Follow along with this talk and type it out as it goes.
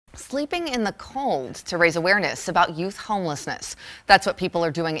sleeping in the cold to raise awareness about youth homelessness. That's what people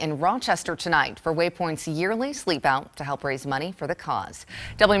are doing in Rochester tonight for Waypoint's yearly Sleep Out to help raise money for the cause.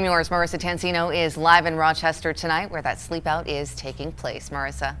 WMUR's Marissa Tansino is live in Rochester tonight where that Sleep Out is taking place.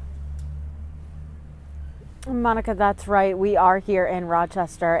 Marissa. Monica, that's right. We are here in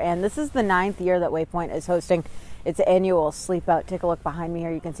Rochester, and this is the 9th year that Waypoint is hosting its annual Sleep Out. Take a look behind me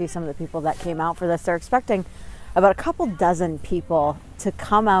here. You can see some of the people that came out for this. They're expecting about a couple dozen people to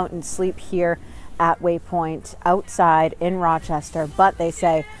come out and sleep here at Waypoint outside in Rochester, but they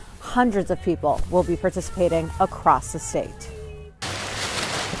say hundreds of people will be participating across the state.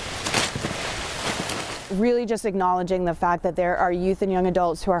 Really just acknowledging the fact that there are youth and young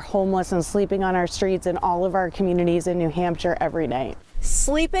adults who are homeless and sleeping on our streets in all of our communities in New Hampshire every night.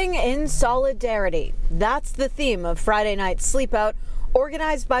 Sleeping in solidarity. That's the theme of Friday night's Sleep Out,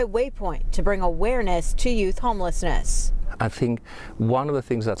 organized by Waypoint to bring awareness to youth homelessness. I think one of the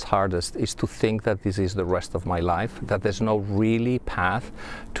things that's hardest is to think that this is the rest of my life, that there's no really path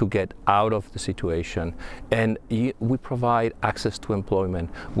to get out of the situation. And we provide access to employment,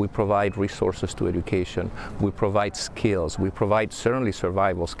 we provide resources to education, we provide skills, we provide certainly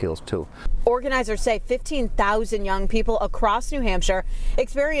survival skills too. Organizers say 15,000 young people across New Hampshire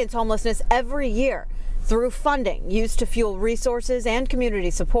experience homelessness every year. Through funding used to fuel resources and community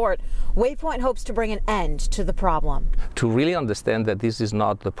support, Waypoint hopes to bring an end to the problem. To really understand that this is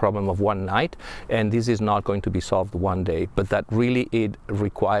not the problem of one night and this is not going to be solved one day, but that really it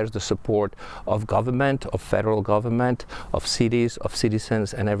requires the support of government, of federal government, of cities, of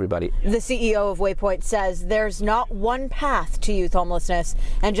citizens, and everybody. The CEO of Waypoint says there's not one path to youth homelessness,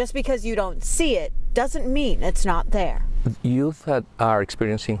 and just because you don't see it doesn't mean it's not there. Youth that are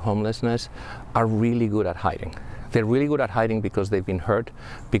experiencing homelessness are really good at hiding. They're really good at hiding because they've been hurt,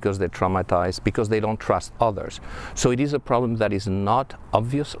 because they're traumatized, because they don't trust others. So it is a problem that is not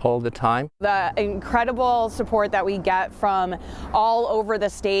obvious all the time. The incredible support that we get from all over the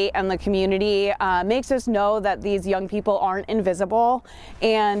state and the community makes us know that these young people aren't invisible,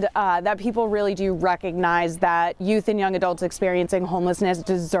 and that people really do recognize that youth and young adults experiencing homelessness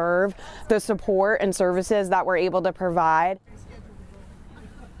deserve the support and services that we're able to provide.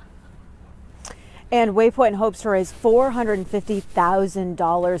 And Waypoint hopes to raise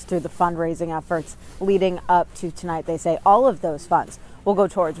 $450,000 through the fundraising efforts leading up to tonight. They say all of those funds will go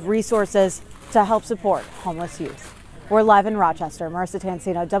towards resources to help support homeless youth. We're live in Rochester. Marissa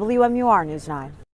Tansino, WMUR News 9.